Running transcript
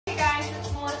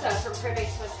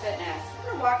Fitness. I'm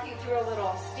going to walk you through a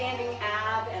little standing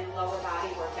ab and lower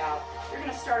body workout. You're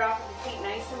going to start off with the feet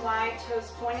nice and wide,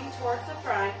 toes pointing towards the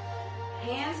front,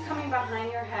 hands coming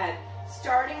behind your head.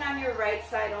 Starting on your right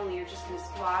side only, you're just going to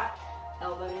squat,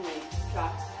 elbow to knee,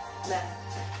 drop,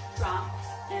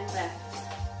 and lift.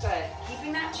 Good.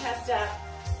 Keeping that chest up.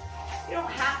 You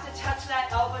don't have to touch that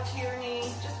elbow to your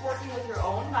knee, just working with your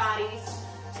own bodies.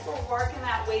 We're working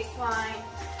that waistline,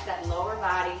 that lower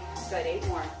body. Good. 8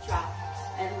 more. Drop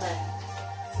and lift.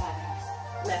 7,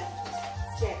 lift,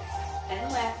 6,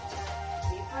 and lift.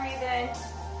 Keep breathing.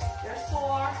 There's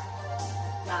 4.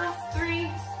 Last 3.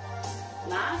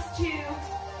 Last 2.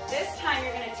 This time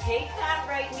you're going to take that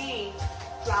right knee,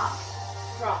 drop,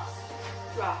 cross,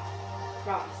 drop,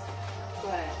 cross.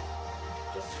 Good.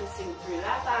 Just twisting through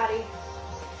that body.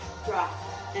 Drop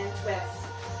and twist.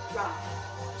 Drop,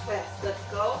 twist. Let's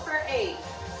go for 8,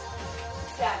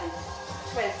 7,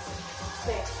 twist,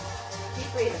 6. Keep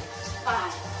breathing.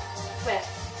 5, twist,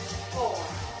 4,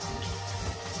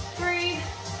 3.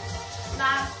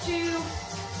 Last 2.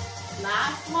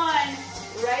 Last 1.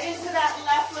 Right into that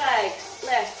left leg.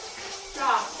 Lift,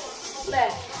 drop,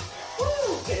 lift.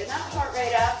 Woo! Getting that heart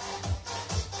rate up.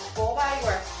 Full body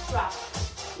work. Drop,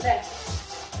 lift.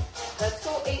 Let's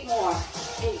go 8 more.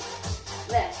 8,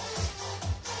 lift,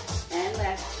 and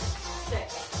lift. 6,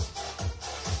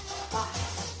 5.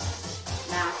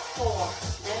 Last 4,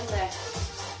 and lift.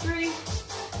 3.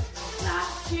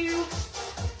 Last 2.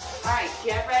 All right,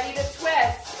 get ready to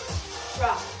twist.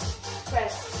 Drop,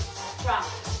 twist, drop,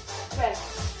 twist.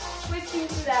 Twisting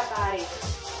through that body.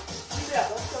 Keep it up.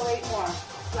 Let's go 8 more.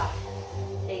 Drop.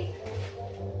 8,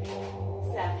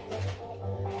 7.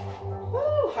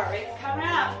 Woo! Heart rate's coming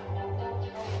up.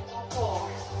 4,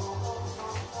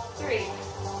 3.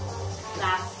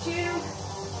 Last 2.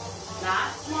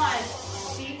 Last 1.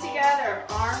 Feet together.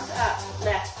 Arms up.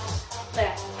 Lift,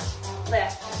 lift,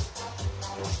 lift.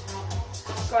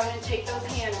 Go ahead and take those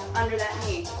hands under that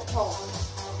knee. Pull,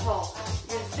 pull.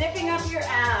 You're zipping up your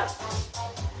abs.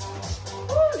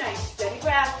 Woo, nice, steady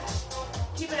breath.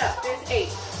 Keep it up. There's 8.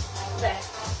 Lift.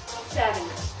 7.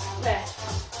 Lift.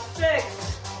 6.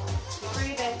 Keep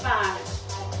breathing. 5.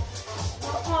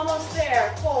 We're almost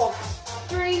there. 4,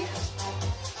 3.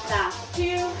 Last 2.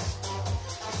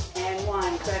 And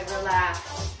 1. Good, relax.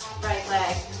 Right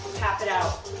leg. Tap it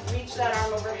out. Reach that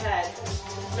arm overhead.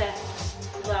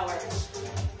 Lift. Lower.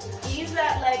 Ease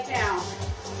that leg down.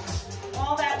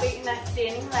 All that weight in that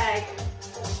standing leg.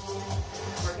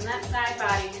 Working that side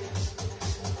body.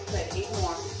 Good. 8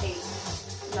 more. 8.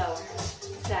 Lower.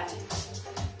 7.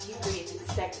 Keep breathing.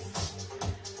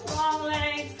 6. Long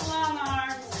legs, long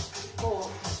arms. 4.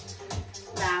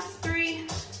 Last 3.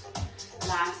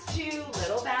 Last 2.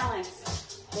 Little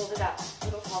balance. Hold it up.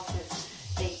 Little pulses.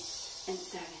 8 and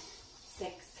 7.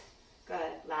 6.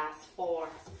 Good. Last 4.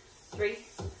 3,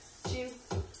 2,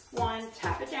 1.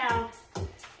 Tap it down.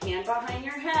 Hand behind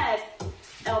your head.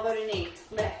 Elbow to knee.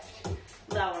 Lift.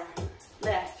 Lower.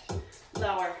 Lift.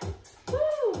 Lower.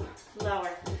 Woo! Lower.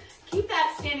 Keep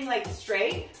that standing leg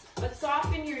straight, but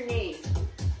soften your knees.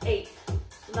 8.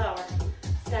 Lower.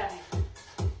 7.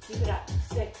 Keep it up.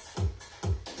 6.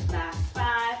 Last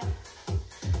 5.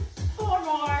 4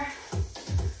 more.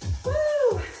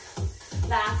 Woo!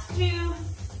 Last 2.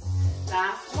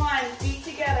 Last 1. Feet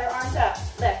together. Arms up.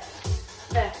 Lift.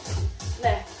 Lift.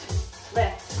 Lift.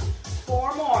 Lift.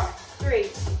 4 more. 3.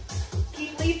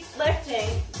 Keep lifting.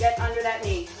 Get under that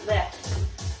knee. Lift.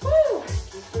 Woo!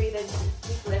 Keep breathing.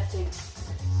 Keep lifting.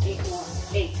 8 more.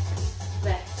 8.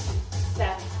 Lift.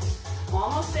 7.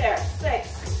 Almost there.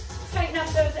 6. Tighten up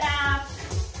those abs.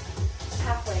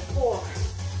 Halfway. 4.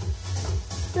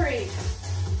 3.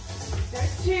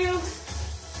 There's 2.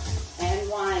 And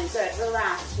 1. Good.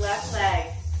 Relax. Left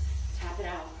leg. Tap it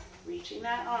out. Reaching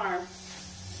that arm.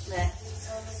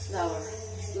 Lift. Lower.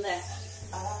 Lift.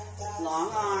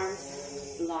 Long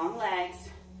arms. Long legs.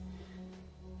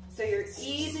 So you're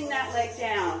easing that leg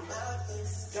down.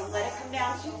 Don't let it come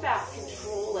down too fast.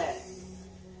 Control it.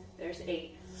 There's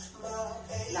 8.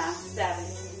 Last 7.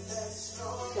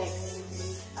 6.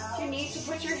 If you need to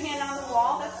put your hand on the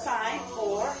wall, that's fine.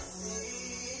 4.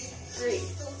 3.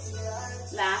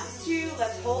 Last 2.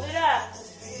 Let's hold it up.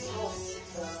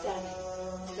 7.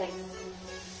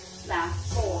 6.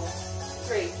 Last 4.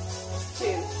 3. 2.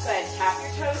 Good. Tap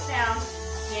your toes down.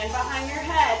 Hand behind your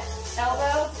head.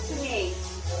 Elbow to knee.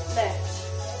 Lift.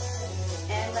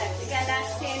 And lift. Again, that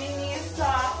standing knee is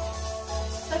soft.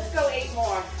 Let's go 8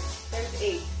 more. There's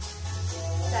 8.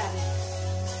 7.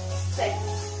 6.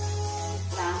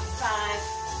 Last 5.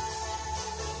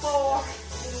 4.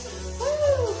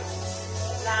 Woo!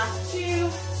 Last 2.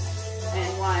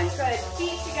 And 1. one. Good.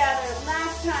 Feet together.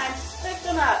 Last time. Lift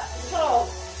them up. Pull.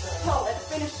 Pull. Let's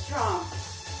finish strong.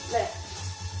 Lift.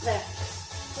 Lift.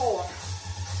 4,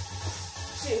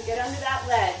 2. Get under that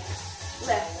leg.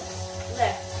 Lift.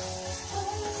 Lift.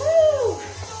 Woo.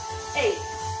 8.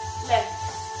 Lift.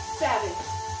 7.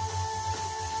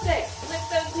 6. Lift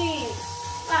those knees.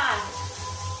 5.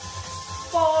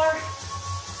 4.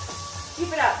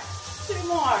 Keep it up. 2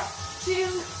 more.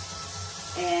 2.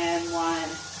 And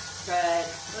 1. Good.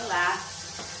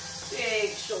 Relax. Big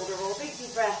shoulder roll. Big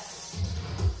deep breath.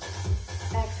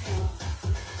 Exhale.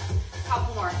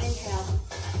 Couple more. Inhale.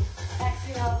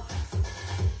 Exhale.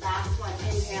 Last one.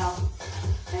 Inhale.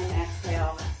 And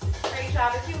exhale. Great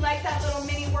job. If you like that little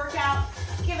mini workout,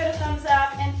 give it a thumbs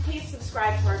up and please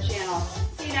subscribe to our channel.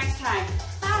 See you next time.